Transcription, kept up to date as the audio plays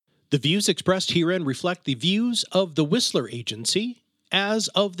The views expressed herein reflect the views of the Whistler Agency as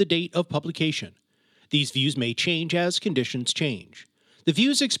of the date of publication. These views may change as conditions change. The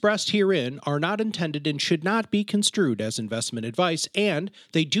views expressed herein are not intended and should not be construed as investment advice, and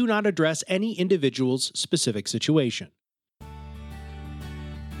they do not address any individual's specific situation.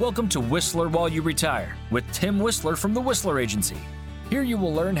 Welcome to Whistler While You Retire with Tim Whistler from the Whistler Agency. Here you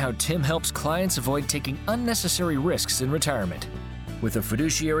will learn how Tim helps clients avoid taking unnecessary risks in retirement. With a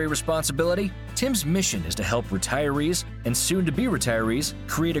fiduciary responsibility, Tim's mission is to help retirees and soon-to-be retirees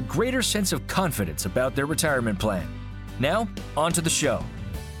create a greater sense of confidence about their retirement plan. Now, on to the show.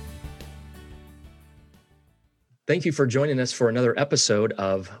 Thank you for joining us for another episode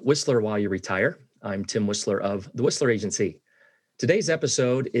of Whistler While You Retire. I'm Tim Whistler of the Whistler Agency. Today's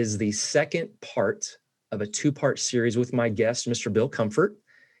episode is the second part of a two-part series with my guest, Mr. Bill Comfort.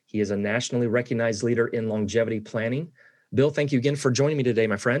 He is a nationally recognized leader in longevity planning. Bill, thank you again for joining me today,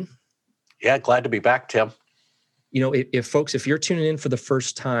 my friend. Yeah, glad to be back, Tim. You know, if you're tuning in for the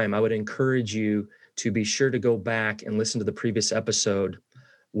first time, I would encourage you to be sure to go back and listen to the previous episode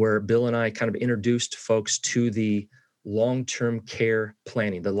where Bill and I kind of introduced folks to the long-term care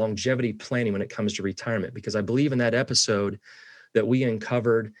planning, the longevity planning when it comes to retirement, because I believe in that episode that we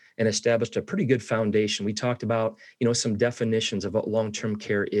uncovered and established a pretty good foundation. We talked about, some definitions of what long-term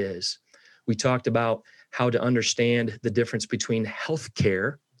care is. We talked about how to understand the difference between health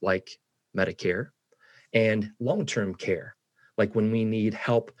care, like Medicare, and long-term care, like when we need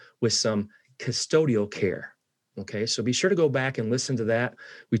help with some custodial care. Okay, so be sure to go back and listen to that.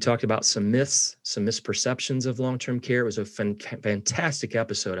 We talked about some myths, some misperceptions of long-term care. It was a fantastic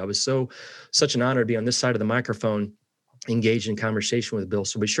episode. I was such an honor to be on this side of the microphone, engaged in conversation with Bill.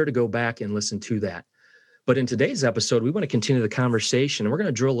 So be sure to go back and listen to that. But in today's episode, we want to continue the conversation, and we're going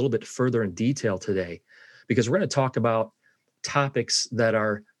to drill a little bit further in detail today, because we're going to talk about topics that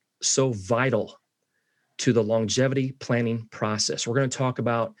are so vital to the longevity planning process. We're going to talk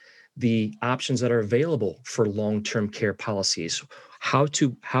about the options that are available for long-term care policies. How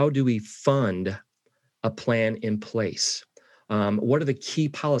do we fund a plan in place? What are the key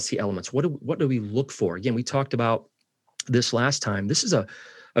policy elements? What do we look for? Again, we talked about this last time. This is a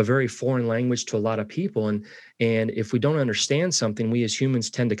very foreign language to a lot of people. And if we don't understand something, we as humans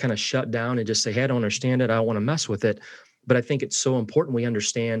tend to kind of shut down and just say, hey, I don't understand it. I don't want to mess with it. But I think it's so important we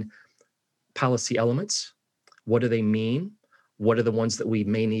understand policy elements. What do they mean? What are the ones that we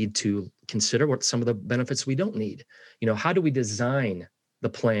may need to consider? What some of the benefits we don't need? How do we design the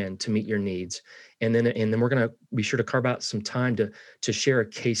plan to meet your needs? And then we're going to be sure to carve out some time to share a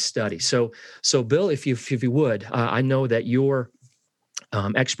case study. So Bill, if you would, I know that your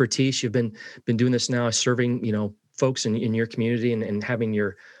expertise, you've been doing this now, serving folks in your community and having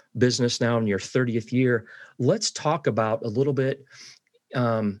your business now in your 30th year. Let's talk about a little bit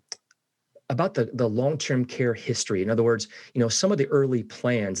about the long-term care history. In other words, some of the early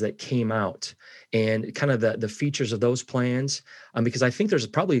plans that came out and kind of the features of those plans, because I think there's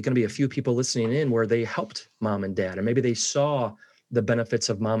probably going to be a few people listening in where they helped mom and dad, or maybe they saw the benefits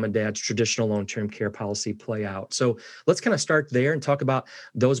of mom and dad's traditional long-term care policy play out. So let's kind of start there and talk about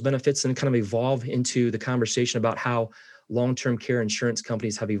those benefits and kind of evolve into the conversation about how long-term care insurance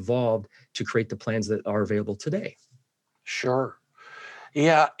companies have evolved to create the plans that are available today. Sure.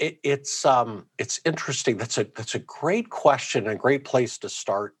 Yeah, it's interesting. That's a great question and a great place to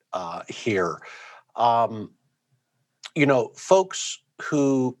start here. Folks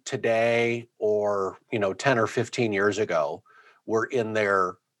who today or 10 or 15 years ago were in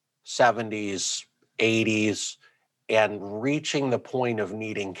their 70s, 80s, and reaching the point of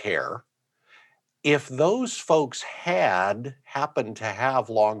needing care, if those folks happened to have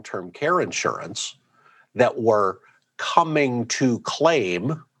long-term care insurance that were coming to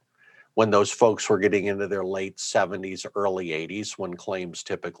claim when those folks were getting into their late 70s, early 80s, when claims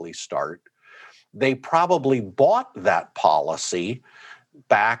typically start, they probably bought that policy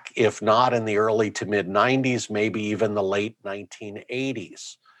back, if not in the early to mid 90s, maybe even the late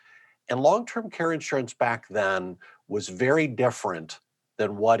 1980s. And long-term care insurance back then was very different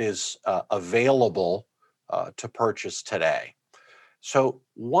than what is available to purchase today. So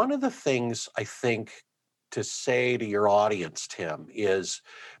one of the things I think to say to your audience, Tim, is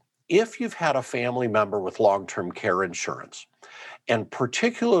if you've had a family member with long-term care insurance, and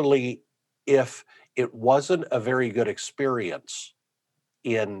particularly if it wasn't a very good experience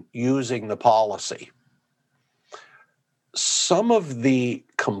in using the policy, some of the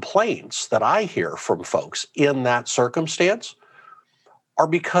complaints that I hear from folks in that circumstance are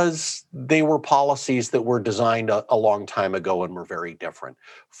because they were policies that were designed a long time ago and were very different.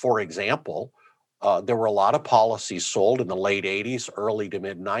 For example, There were a lot of policies sold in the late 80s, early to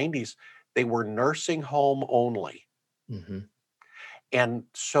mid 90s. They were nursing home only. Mm-hmm. And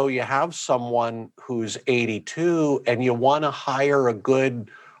so you have someone who's 82 and you want to hire a good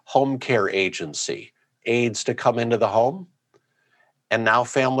home care agency, aides to come into the home. And now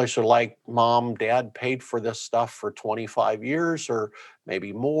families are like, Mom, Dad paid for this stuff for 25 years or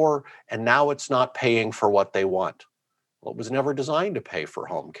maybe more, and now it's not paying for what they want. Well, it was never designed to pay for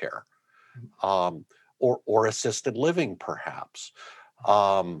home care, or assisted living, perhaps.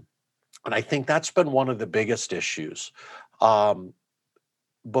 And I think that's been one of the biggest issues.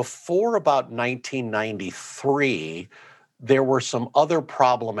 Before about 1993, there were some other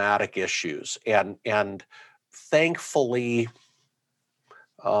problematic issues, and thankfully,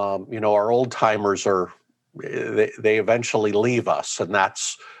 our old timers they eventually leave us, and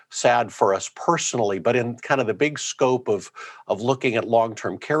that's sad for us personally. But in kind of the big scope of looking at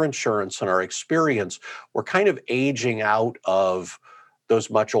long-term care insurance and our experience, we're kind of aging out of those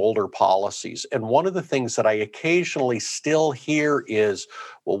much older policies. And one of the things that I occasionally still hear is,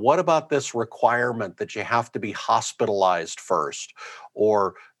 well, what about this requirement that you have to be hospitalized first,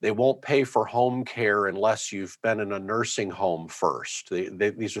 or they won't pay for home care unless you've been in a nursing home first.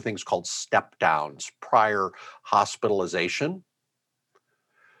 These are things called step downs, prior hospitalization.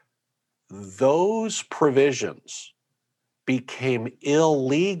 Those provisions became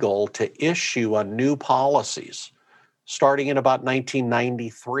illegal to issue on new policies starting in about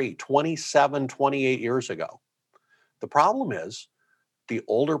 1993, 28 years ago. The problem is the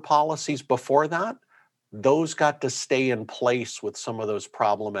older policies before that, those got to stay in place with some of those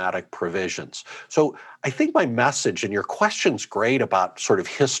problematic provisions. So I think my message, and your question's great about sort of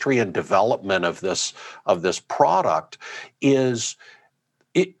history and development of this product, is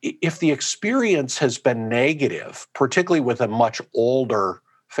if the experience has been negative, particularly with a much older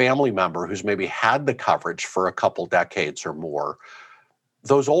family member who's maybe had the coverage for a couple decades or more,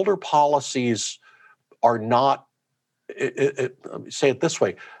 those older policies are not, say it this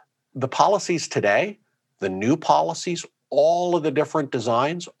way, the policies today, the new policies, all of the different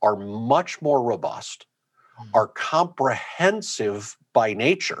designs are much more robust, are comprehensive by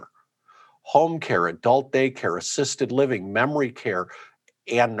nature. Home care, adult daycare, assisted living, memory care,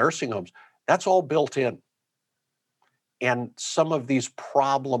 and nursing homes, that's all built in. And some of these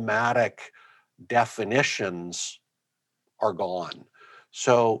problematic definitions are gone.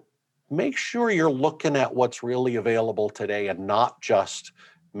 So make sure you're looking at what's really available today and not just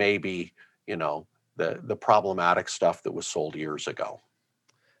maybe, the problematic stuff that was sold years ago.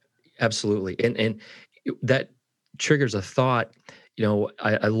 Absolutely. And that triggers a thought.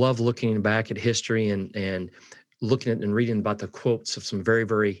 I love looking back at history and looking at and reading about the quotes of some very,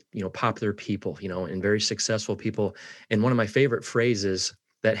 very, popular people, and very successful people. And one of my favorite phrases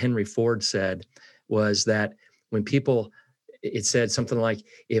that Henry Ford said was that it said something like,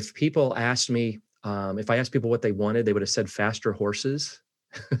 if people asked me, if I asked people what they wanted, they would have said faster horses.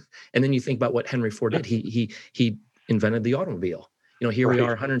 And then you think about what Henry Ford did. He invented the automobile. Here we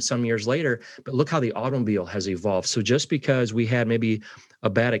are 100 some years later, but look how the automobile has evolved. So just because we had maybe a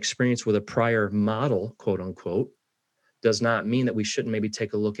bad experience with a prior model, quote unquote, does not mean that we shouldn't maybe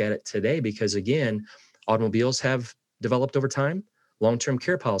take a look at it today, because again, automobiles have developed over time. Long-term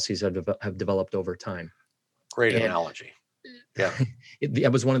care policies have developed over time. Great analogy. Yeah.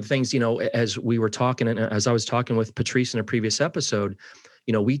 That was one of the things, as we were talking, and as I was talking with Patrice in a previous episode,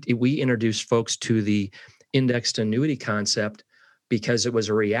 we introduced folks to the indexed annuity concept because it was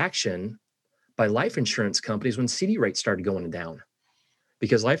a reaction by life insurance companies when CD rates started going down.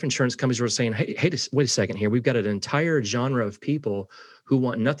 Because life insurance companies were saying, hey, wait a second here. We've got an entire genre of people who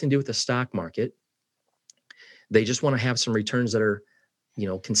want nothing to do with the stock market. They just want to have some returns that are,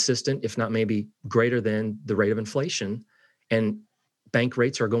 consistent, if not maybe greater than the rate of inflation. And bank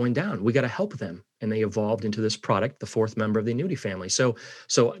rates are going down. We got to help them. And they evolved into this product, the fourth member of the annuity family. So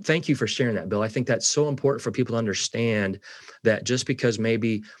thank you for sharing that, Bill. I think that's so important for people to understand that just because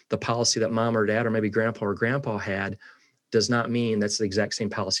maybe the policy that mom or dad or maybe grandpa or grandpa had does not mean that's the exact same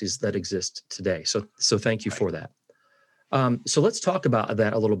policies that exist today. So thank you for that. So let's talk about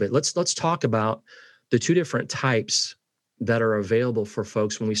that a little bit. Let's talk about the two different types that are available for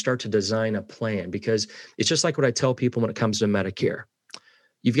folks when we start to design a plan, because it's just like what I tell people when it comes to Medicare.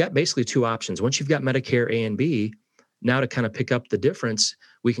 You've got basically two options. Once you've got Medicare A and B, now to kind of pick up the difference,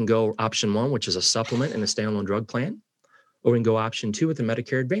 we can go option one, which is a supplement and a standalone drug plan, or we can go option two with the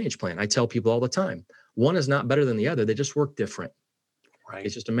Medicare Advantage plan. I tell people all the time, one is not better than the other. They just work different. Right.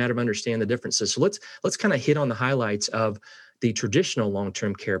 It's just a matter of understanding the differences. So let's kind of hit on the highlights of the traditional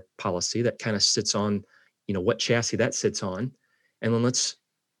long-term care policy that kind of sits on, what chassis that sits on. And then let's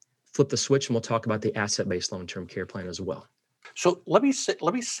flip the switch and we'll talk about the asset-based long-term care plan as well. So let me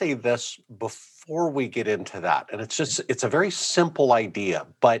say this before we get into that. And it's a very simple idea,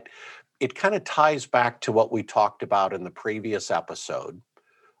 but it kind of ties back to what we talked about in the previous episode,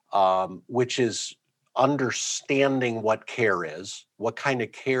 which is understanding what care is, what kind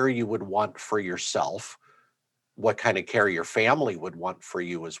of care you would want for yourself, what kind of care your family would want for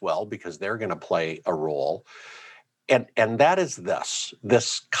you as well, because they're going to play a role. And that is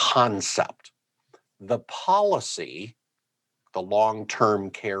this concept. The policy, the long-term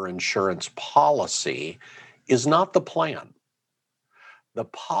care insurance policy, is not the plan. The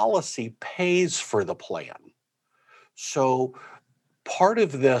policy pays for the plan. So part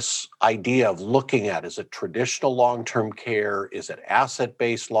of this idea of looking at, is it traditional long-term care? Is it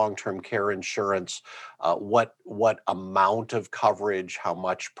asset-based long-term care insurance? What amount of coverage, how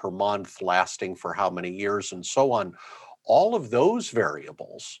much per month, lasting for how many years, and so on. All of those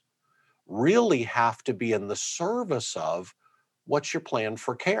variables really have to be in the service of what's your plan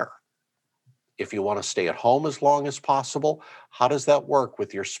for care. If you want to stay at home as long as possible, how does that work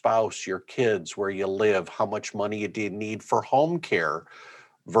with your spouse, your kids, where you live? How much money do you need for home care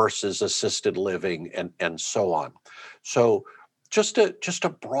versus assisted living, and so on? So just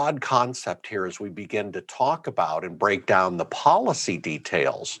a broad concept here as we begin to talk about and break down the policy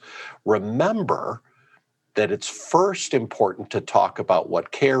details. Remember that it's first important to talk about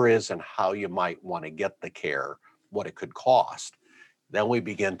what care is and how you might want to get the care, what it could cost. Then we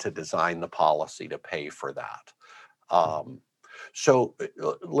begin to design the policy to pay for that. So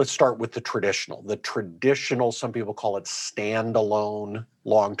let's start with the traditional. The traditional, some people call it standalone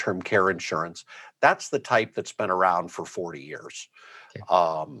long-term care insurance. That's the type that's been around for 40 years.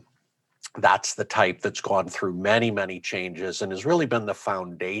 Okay. That's the type that's gone through many, many changes and has really been the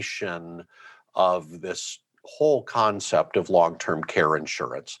foundation of this whole concept of long-term care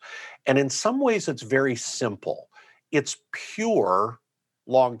insurance. And in some ways, it's very simple. It's pure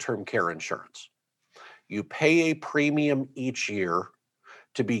long-term care insurance. You pay a premium each year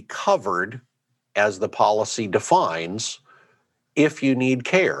to be covered, as the policy defines. If you need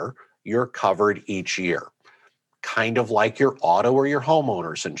care, you're covered each year. Kind of like your auto or your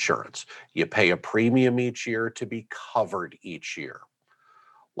homeowner's insurance. You pay a premium each year to be covered each year.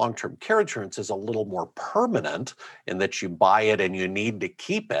 Long-term care insurance is a little more permanent in that you buy it and you need to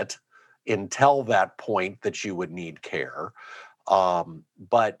keep it until that point that you would need care.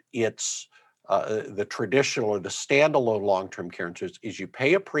 But it's the traditional or the standalone long-term care insurance is you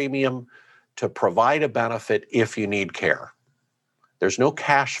pay a premium to provide a benefit if you need care. There's no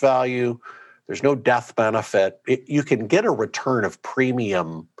cash value. There's no death benefit. You can get a return of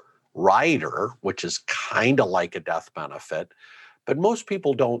premium rider, which is kind of like a death benefit. But most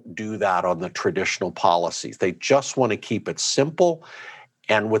people don't do that on the traditional policies. They just want to keep it simple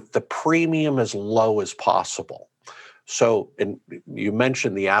and with the premium as low as possible. So, and you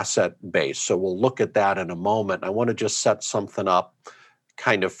mentioned the asset base, so we'll look at that in a moment. I want to just set something up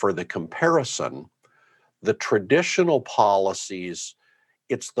kind of for the comparison. The traditional policies,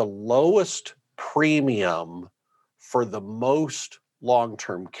 it's the lowest premium for the most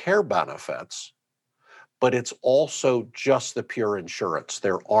long-term care benefits, but it's also just the pure insurance.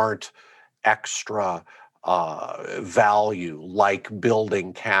 There aren't extra value like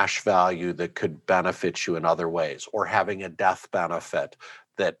building cash value that could benefit you in other ways, or having a death benefit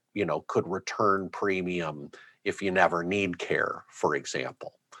that, could return premium if you never need care, for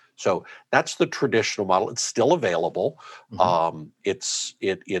example. So that's the traditional model. It's still available. Mm-hmm.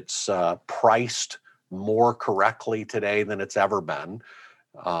 It's priced more correctly today than it's ever been.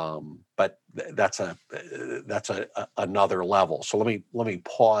 But that's another level. So let me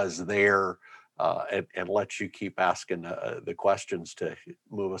pause there and let you keep asking the questions to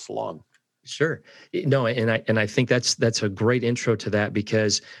move us along. Sure. No, and I think that's a great intro to that,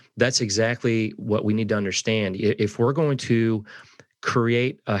 because that's exactly what we need to understand. If we're going to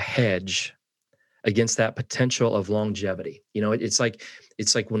create a hedge against that potential of longevity, it's like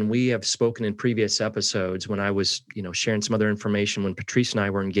when we have spoken in previous episodes, when I was, sharing some other information, when Patrice and I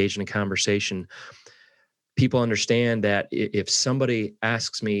were engaged in a conversation, people understand that if somebody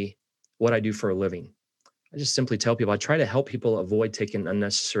asks me what I do for a living, I just simply tell people I try to help people avoid taking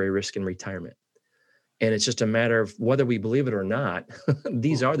unnecessary risk in retirement. And it's just a matter of whether we believe it or not,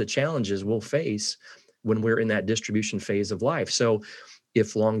 these are the challenges we'll face when we're in that distribution phase of life. So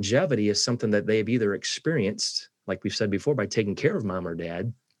if longevity is something that they've either experienced, like we've said before, by taking care of mom or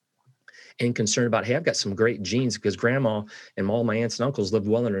dad, and concerned about, hey, I've got some great genes because grandma and all my aunts and uncles lived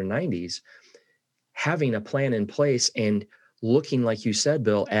well in their 90s, having a plan in place and looking, like you said,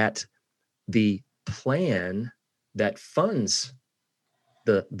 Bill, at the plan that funds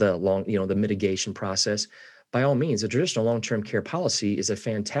the long, the mitigation process, by all means, a traditional long-term care policy is a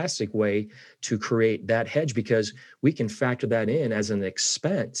fantastic way to create that hedge, because we can factor that in as an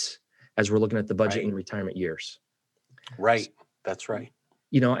expense as we're looking at the budget in retirement years. Right. That's right.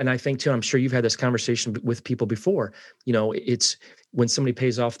 And I think too, I'm sure you've had this conversation with people before, it's when somebody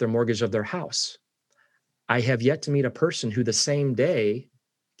pays off their mortgage of their house. I have yet to meet a person who the same day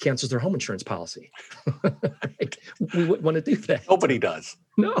cancels their home insurance policy. We wouldn't want to do that. Nobody does.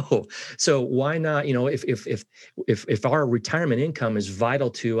 No. So why not, if our retirement income is vital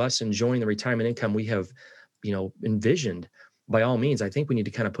to us enjoying the retirement income we have, envisioned, by all means, I think we need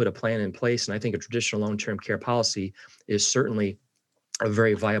to kind of put a plan in place. And I think a traditional long-term care policy is certainly a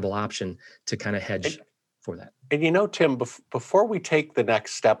very viable option to kind of hedge for that. And Tim, before we take the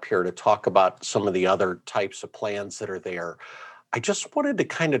next step here to talk about some of the other types of plans that are there, I just wanted to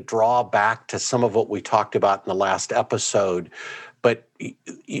kind of draw back to some of what we talked about in the last episode. But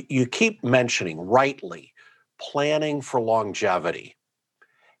you keep mentioning, rightly, planning for longevity.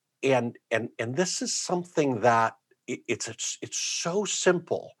 And this is something that it's so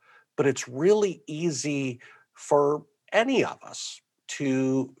simple, but it's really easy for any of us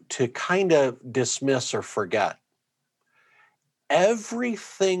to kind of dismiss or forget.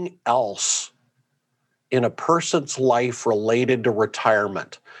 Everything else in a person's life related to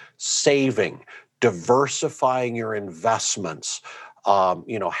retirement, saving, diversifying your investments,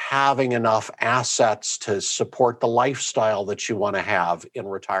 having enough assets to support the lifestyle that you want to have in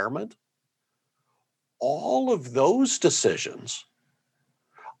retirement, all of those decisions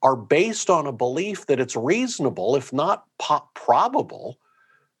are based on a belief that it's reasonable, if not probable,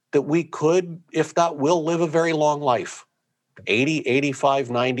 that we could, if not will, live a very long life, 80, 85,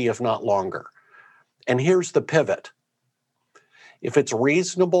 90, if not longer. And here's the pivot. If it's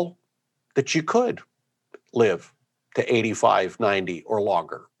reasonable that you could live to 85, 90 or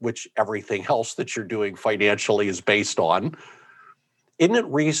longer, which everything else that you're doing financially is based on, isn't it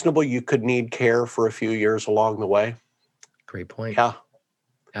reasonable you could need care for a few years along the way? Great point. Yeah.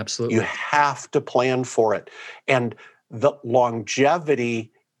 Absolutely. You have to plan for it. And the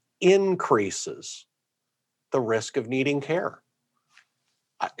longevity increases the risk of needing care.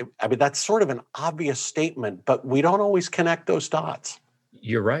 I mean, that's sort of an obvious statement, but we don't always connect those dots.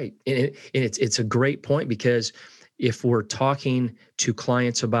 You're right. And it's a great point, because if we're talking to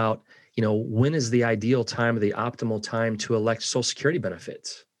clients about, when is the ideal time or the optimal time to elect Social Security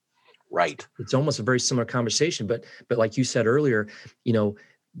benefits? Right. It's almost a very similar conversation, but like you said earlier,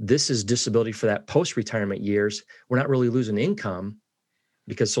 this is disability for that post-retirement years. We're not really losing income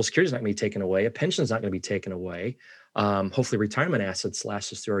because Social Security is not going to be taken away. A pension is not going to be taken away. Hopefully retirement assets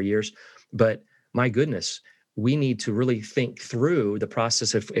last us through our years. But my goodness, we need to really think through the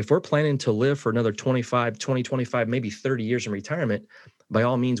process. If we're planning to live for another 20, 25, maybe 30 years in retirement, by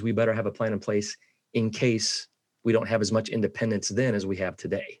all means, we better have a plan in place in case we don't have as much independence then as we have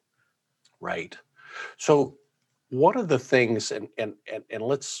today. Right. So one of the things, and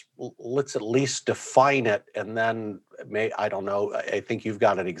let's at least define it, and then I don't know, I think you've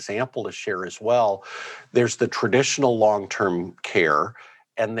got an example to share as well. There's the traditional long-term care,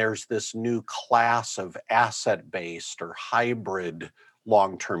 and there's this new class of asset-based or hybrid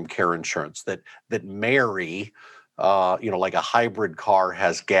long-term care insurance that marry, like a hybrid car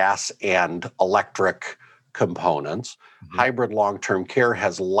has gas and electric components. Mm-hmm. Hybrid long-term care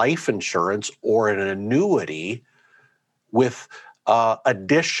has life insurance or an annuity with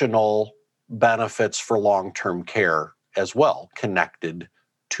additional benefits for long-term care as well, connected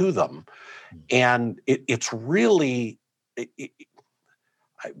to them. And it's really,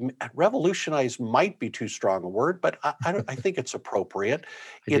 revolutionize might be too strong a word, but I think it's appropriate.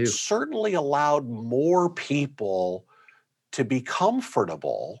 It's certainly allowed more people to be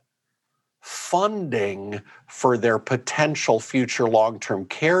comfortable funding for their potential future long-term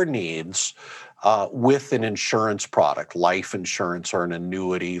care needs with an insurance product, life insurance or an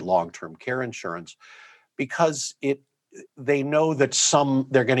annuity, long-term care insurance, because they know that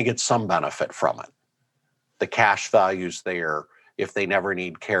they're going to get some benefit from it. The cash value's there. If they never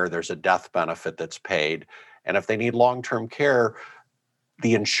need care, there's a death benefit that's paid. And if they need long-term care,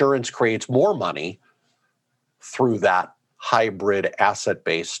 the insurance creates more money through that hybrid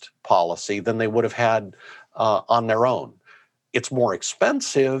asset-based policy than they would have had on their own. It's more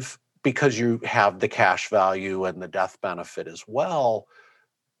expensive because you have the cash value and the death benefit as well,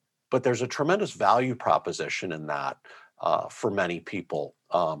 but there's a tremendous value proposition in that for many people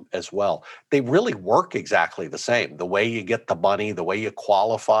as well. They really work exactly the same. The way you get the money, the way you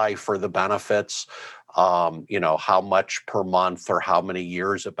qualify for the benefits, how much per month or how many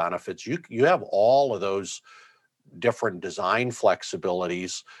years of benefits, you have all of those different design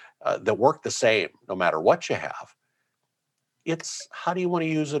flexibilities that work the same no matter what you have. It's how do you want to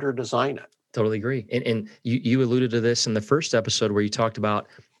use it or design it? Totally agree. And you alluded to this in the first episode where you talked about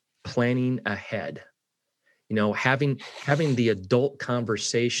planning ahead. You know, having the adult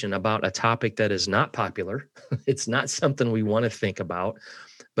conversation about a topic that is not popular. It's not something we want to think about,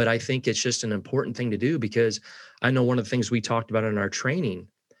 but I think it's just an important thing to do, because I know one of the things we talked about in our training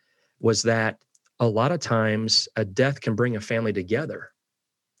was that a lot of times a death can bring a family together.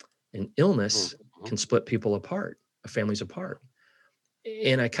 An illness can split people apart, families apart.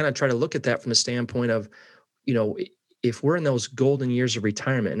 And I kind of try to look at that from the standpoint of, you know, if we're in those golden years of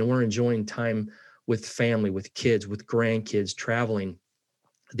retirement and we're enjoying time with family, with kids, with grandkids, traveling,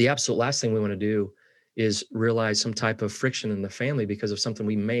 the absolute last thing we want to do is realize some type of friction in the family because of something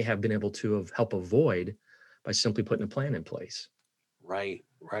we may have been able to help avoid by simply putting a plan in place. Right.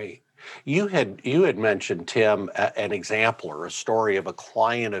 You had mentioned, Tim, an example or a story of a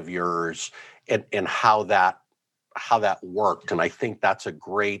client of yours and how that worked. And I think that's a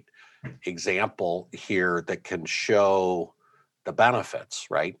great example here that can show the benefits,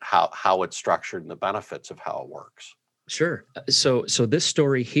 right? How it's structured and the benefits of how it works. Sure. So this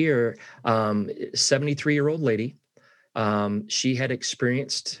story here, 73-year-old lady, she had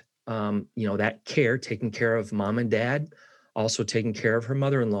experienced, that care, taking care of mom and dad, also taking care of her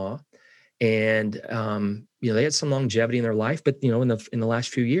mother-in-law. And, they had some longevity in their life, but, in the last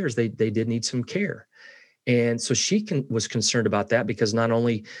few years, they did need some care. And so she was concerned about that because not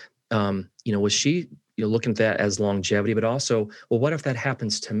only, was she looking at that as longevity, but also, well, what if that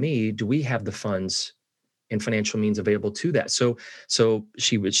happens to me? Do we have the funds and financial means available to that? So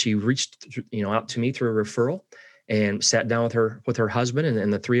she reached, out to me through a referral and sat down with her husband,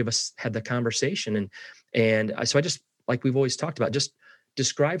 and the three of us had the conversation. And so I just, like we've always talked about, just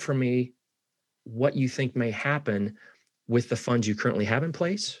describe for me what you think may happen with the funds you currently have in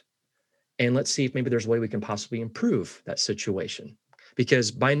place. And let's see if maybe there's a way we can possibly improve that situation.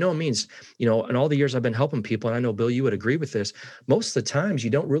 Because by no means, in all the years I've been helping people, and I know, Bill, you would agree with this, most of the times you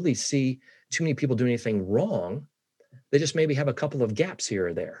don't really see too many people doing anything wrong. They just maybe have a couple of gaps here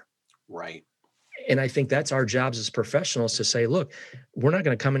or there. Right. And I think that's our jobs as professionals to say, look, we're not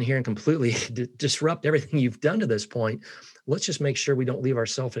going to come in here and completely disrupt everything you've done to this point. Let's just make sure we don't leave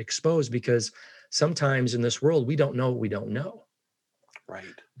ourselves exposed, because sometimes in this world, we don't know what we don't know. Right.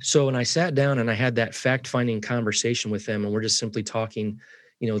 So when I sat down and I had that fact-finding conversation with them, and we're just simply talking,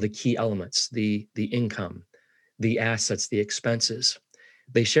 the key elements, the income, the assets, the expenses,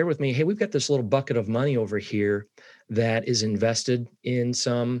 they shared with me, hey, we've got this little bucket of money over here that is invested in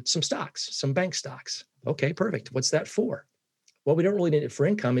some stocks, some bank stocks. Okay, perfect. What's that for? Well, we don't really need it for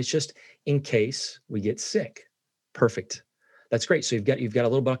income. It's just in case we get sick. Perfect. That's great. So you've got a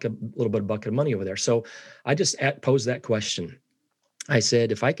little bit of bucket of money over there. So I just posed that question. I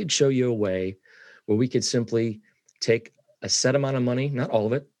said, if I could show you a way where we could simply take a set amount of money, not all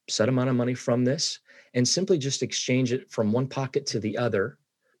of it, set amount of money from this, and simply just exchange it from one pocket to the other,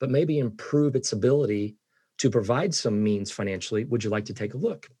 but maybe improve its ability to provide some means financially, would you like to take a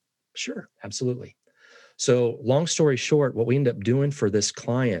look? Sure, absolutely. So long story short, what we ended up doing for this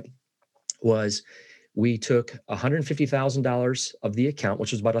client was we took $150,000 of the account,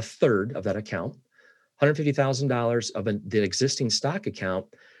 which was about a third of that account, $150,000 of the existing stock account.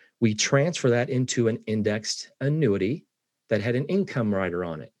 We transfer that into an indexed annuity that had an income rider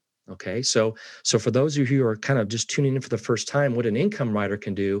on it. Okay, so for those of you who are kind of just tuning in for the first time, what an income rider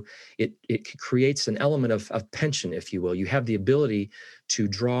can do, it creates an element of pension, if you will. You have the ability to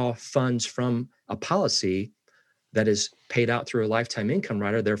draw funds from a policy that is paid out through a lifetime income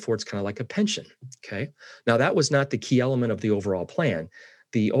rider. Therefore, it's kind of like a pension. Okay, now that was not the key element of the overall plan.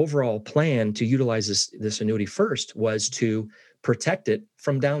 The overall plan to utilize this annuity first was to protect it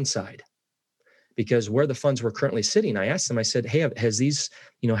from downside. Because where the funds were currently sitting, I asked them, I said, hey, have these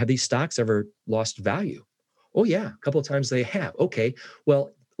stocks ever lost value? Oh yeah, a couple of times they have. Okay,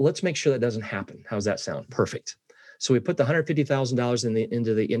 well, let's make sure that doesn't happen. How's that sound? Perfect. So we put the $150,000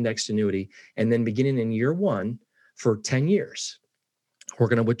 into the indexed annuity, and then beginning in year one for 10 years, we're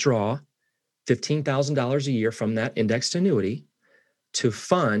going to withdraw $15,000 a year from that indexed annuity to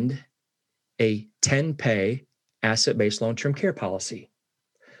fund a 10-pay asset-based long-term care policy.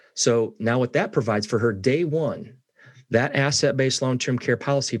 So now what that provides for her day one, that asset-based long-term care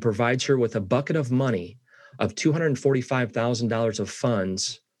policy provides her with a bucket of money of $245,000 of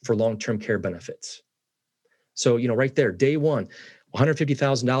funds for long-term care benefits. So, right there, day one,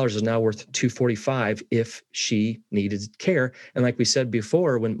 $150,000 is now worth $245,000 if she needed care. And like we said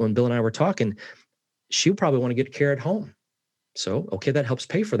before, when Bill and I were talking, she would probably want to get care at home. So, okay, that helps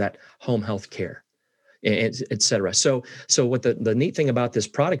pay for that home health care. et cetera. So what the neat thing about this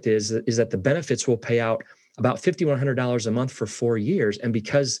product is that the benefits will pay out about $5,100 a month for 4 years. And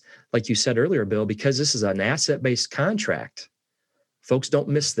because, like you said earlier, Bill, because this is an asset-based contract, folks, don't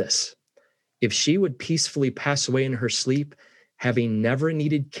miss this. If she would peacefully pass away in her sleep, having never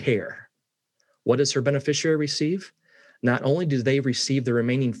needed care, what does her beneficiary receive? Not only do they receive the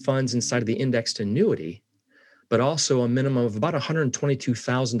remaining funds inside of the indexed annuity, but also a minimum of about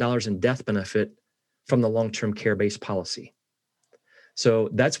 $122,000 in death benefit from the long-term care-based policy. So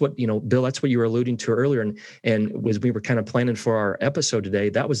that's what, Bill, that's what you were alluding to earlier. And as we were kind of planning for our episode today,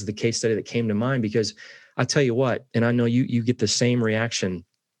 that was the case study that came to mind, because I tell you what, and I know you get the same reaction,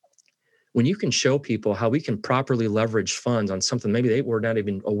 when you can show people how we can properly leverage funds on something, maybe they were not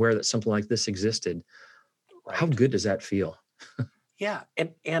even aware that something like this existed. Right. How good does that feel? Yeah.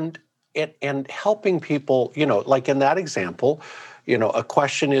 And helping people, like in that example, a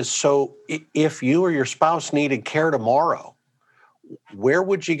question is, so if you or your spouse needed care tomorrow, where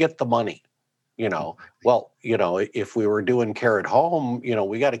would you get the money? Well, if we were doing care at home,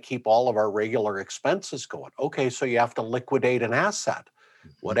 we got to keep all of our regular expenses going. Okay, so you have to liquidate an asset.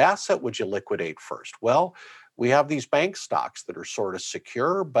 What asset would you liquidate first? Well, we have these bank stocks that are sort of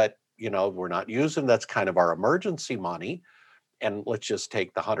secure, but, we're not using. That's kind of our emergency money. And let's just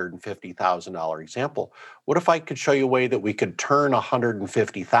take the $150,000 example. What if I could show you a way that we could turn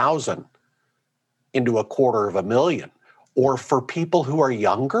 $150,000 into $250,000? Or for people who are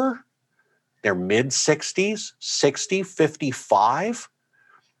younger, they're mid-60s, 60, 55,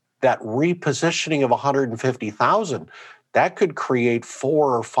 that repositioning of $150,000, that could create $400,000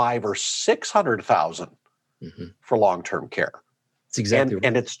 or $500,000 or $600,000 for long-term care. That's exactly right.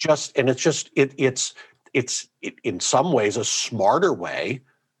 And it's in some ways a smarter way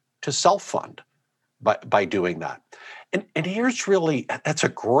to self-fund by doing that. And here's really, that's a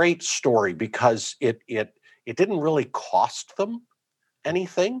great story, because it didn't really cost them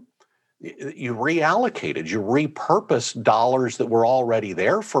anything. You reallocated, you repurposed dollars that were already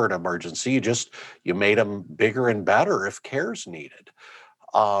there for an emergency. You made them bigger and better if care's needed.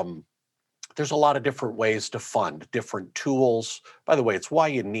 There's a lot of different ways to fund, different tools. By the way, it's why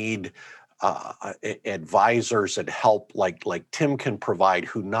you need advisors and help like Tim can provide,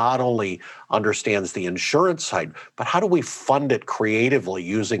 who not only understands the insurance side, but how do we fund it creatively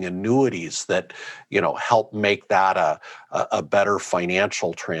using annuities that, help make that a better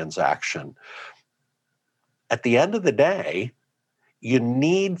financial transaction. At the end of the day, you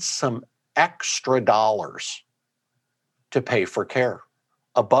need some extra dollars to pay for care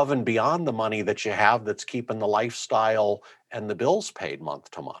above and beyond the money that you have that's keeping the lifestyle and the bills paid month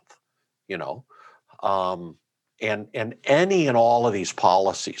to month. And any and all of these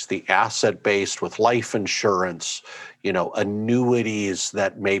policies, the asset-based with life insurance, annuities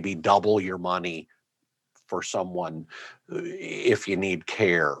that maybe double your money for someone if you need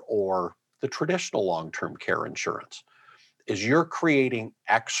care, or the traditional long-term care insurance, is you're creating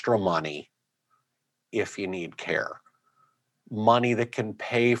extra money if you need care. Money that can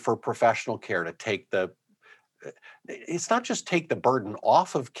pay for professional care, to take it's not just take the burden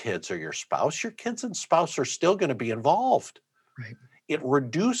off of kids or your spouse. Your kids and spouse are still going to be involved. Right. It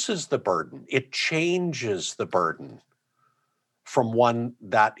reduces the burden. It changes the burden from one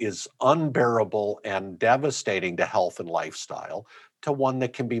that is unbearable and devastating to health and lifestyle to one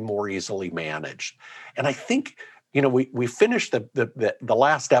that can be more easily managed. And I think, we finished the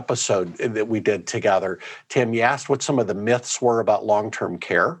last episode that we did together. Tim, you asked what some of the myths were about long-term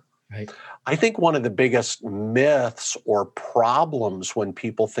care. Right. I think one of the biggest myths or problems when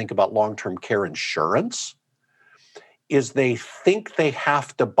people think about long-term care insurance is they think they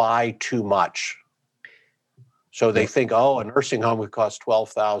have to buy too much. So they think, a nursing home would cost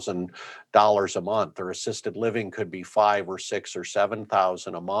 $12,000 a month, or assisted living could be $5,000 or $6,000 or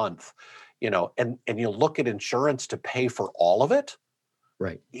 $7,000 a month, and you look at insurance to pay for all of it.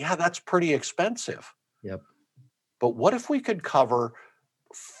 Right. Yeah, that's pretty expensive. Yep. But what if we could cover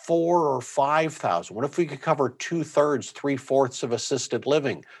 $4,000 or $5,000? What if we could cover 2/3, 3/4 of assisted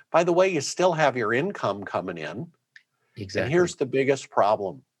living? By the way, you still have your income coming in. Exactly. And here's the biggest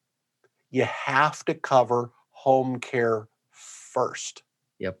problem. You have to cover home care first.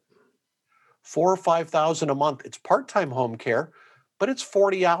 Yep. $4,000 or $5,000 a month. It's part-time home care, but it's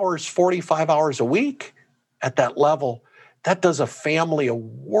 40 hours, 45 hours a week at that level. That does a family a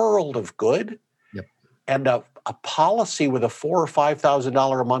world of good. Yep. And a policy with a $4,000 or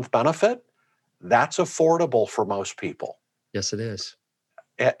 $5,000 a month benefit, that's affordable for most people. Yes, it is.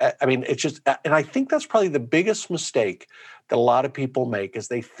 I mean, it's just, and I think that's probably the biggest mistake that a lot of people make, is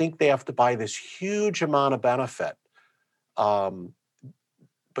they think they have to buy this huge amount of benefit, but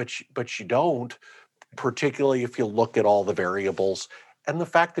you don't. particularly if you look at all the variables and the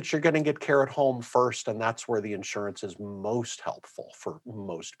fact that you're going to get care at home first, and that's where the insurance is most helpful for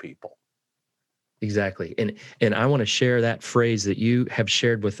most people. Exactly. And I want to share that phrase that you have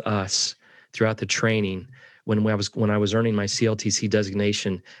shared with us throughout the training when I was earning my CLTC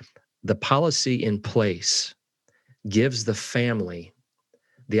designation. The policy in place gives the family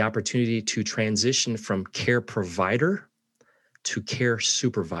the opportunity to transition from care provider to care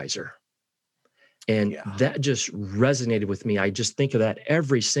supervisor. And that just resonated with me. I just think of that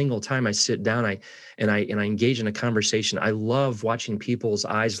every single time I sit down, I engage in a conversation. I love watching people's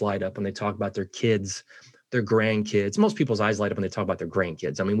eyes light up when they talk about their kids, their grandkids. Most people's eyes light up when they talk about their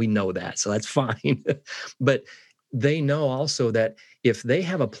grandkids. I mean, we know that, so that's fine. But they know also that if they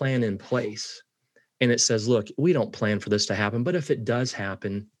have a plan in place and it says, look, we don't plan for this to happen, but if it does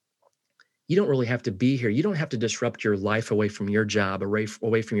happen, you don't really have to be here. You don't have to disrupt your life away from your job, away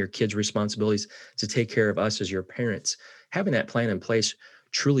from your kids' responsibilities to take care of us as your parents. Having that plan in place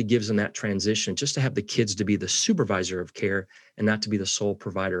truly gives them that transition, just to have the kids to be the supervisor of care and not to be the sole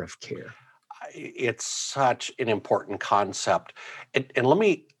provider of care. It's such an important concept. And let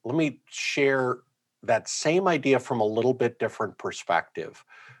me share that same idea from a little bit different perspective.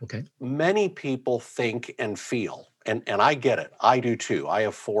 Okay. Many people think and feel, and I get it. I do too. I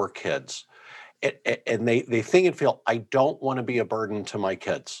have 4 kids. And they think and feel, I don't want to be a burden to my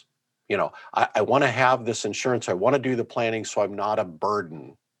kids. I want to have this insurance. I want to do the planning so I'm not a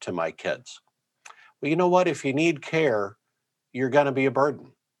burden to my kids. Well, you know what? If you need care, you're going to be a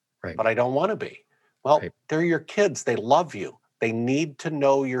burden. Right. But I don't want to be. Well, right. They're your kids. They love you. They need to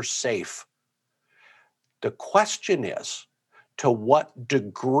know you're safe. The question is, to what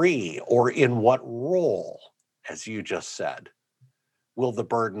degree or in what role, as you just said, will the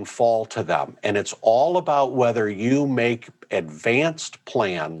burden fall to them? And it's all about whether you make advanced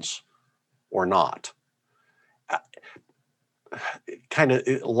plans or not. Kind of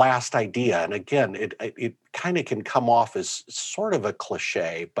last idea, and again, it kind of can come off as sort of a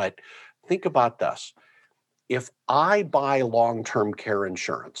cliche, but think about this. If I buy long-term care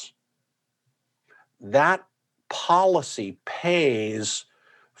insurance, that policy pays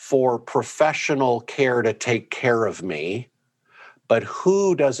for professional care to take care of me, but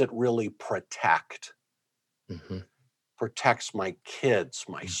who does it really protect? Mm-hmm. Protects my kids,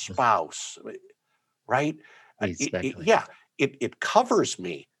 my spouse, right? Exactly. It covers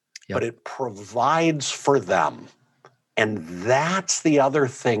me, yep. But it provides for them. And that's the other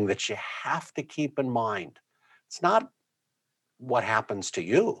thing that you have to keep in mind. It's not what happens to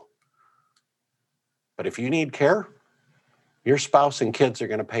you. But if you need care, your spouse and kids are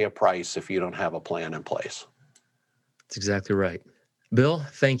going to pay a price if you don't have a plan in place. That's exactly right. Bill,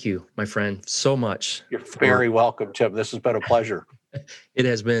 thank you, my friend, so much. You're very welcome, Tim. This has been a pleasure. It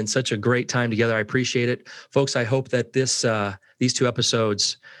has been such a great time together. I appreciate it. Folks, I hope that these 2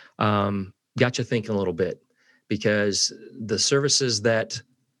 episodes got you thinking a little bit, because the services that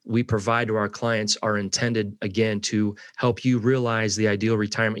we provide to our clients are intended, again, to help you realize the ideal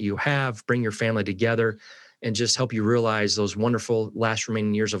retirement you have, bring your family together, and just help you realize those wonderful last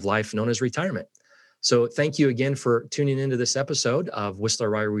remaining years of life known as retirement. So thank you again for tuning into this episode of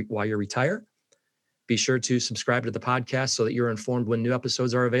Whistler While You Retire. Be sure to subscribe to the podcast so that you're informed when new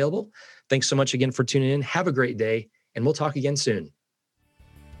episodes are available. Thanks so much again for tuning in. Have a great day, and we'll talk again soon.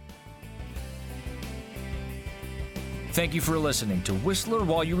 Thank you for listening to Whistler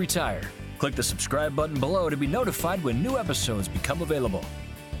While You Retire. Click the subscribe button below to be notified when new episodes become available.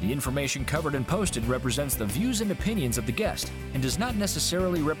 The information covered and posted represents the views and opinions of the guest and does not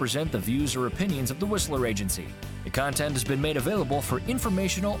necessarily represent the views or opinions of the Whistler Agency. The content has been made available for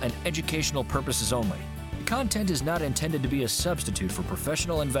informational and educational purposes only. The content is not intended to be a substitute for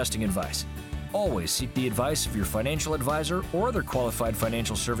professional investing advice. Always seek the advice of your financial advisor or other qualified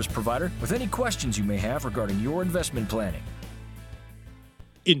financial service provider with any questions you may have regarding your investment planning.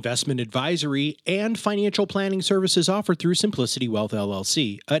 Investment advisory and financial planning services offered through Simplicity Wealth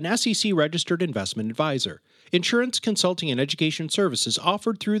LLC, an SEC-registered investment advisor. Insurance, consulting, and education services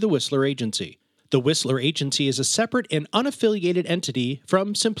offered through the Whistler Agency. The Whistler Agency is a separate and unaffiliated entity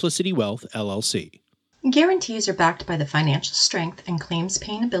from Simplicity Wealth LLC. Guarantees are backed by the financial strength and claims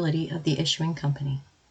paying ability of the issuing company.